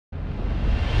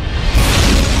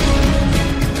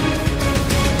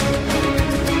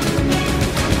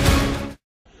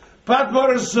Pat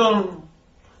Patterson,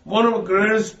 one of the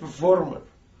greatest performers,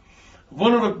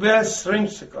 one of the best ring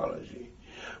psychology,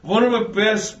 one of the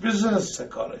best business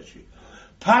psychology.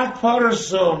 Pat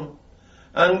Patterson,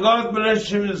 and God bless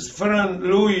him, his friend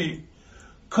Louis,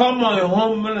 come my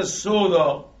home,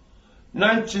 Minnesota,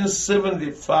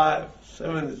 1975,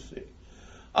 76.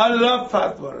 I love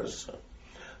Pat Patterson.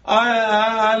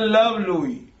 I love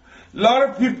Louis. A lot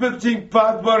of people think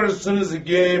Pat Patterson is a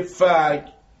gay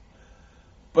fag,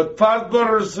 but Pat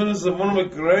Patterson is one of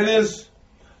the greatest,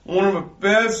 one of the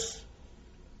best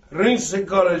ring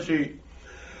psychology,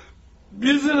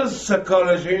 business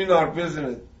psychology in our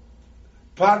business.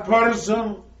 Pat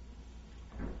Patterson,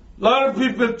 a lot of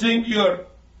people think you're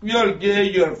gay,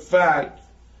 you're fag,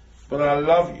 but I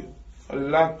love you. I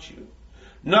loved you.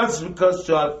 Not because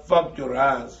I fucked your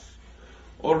ass,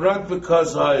 or not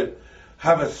because I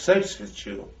have a sex with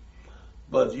you,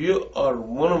 but you are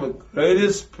one of the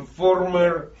greatest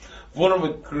performer, one of the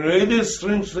greatest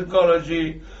ring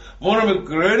psychology, one of the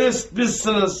greatest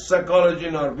business psychology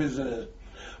in our business.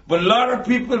 But a lot of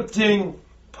people think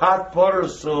Pat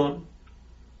Patterson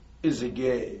is a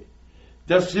gay.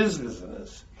 That's his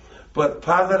business. But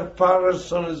Pat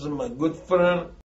Patterson is my good friend.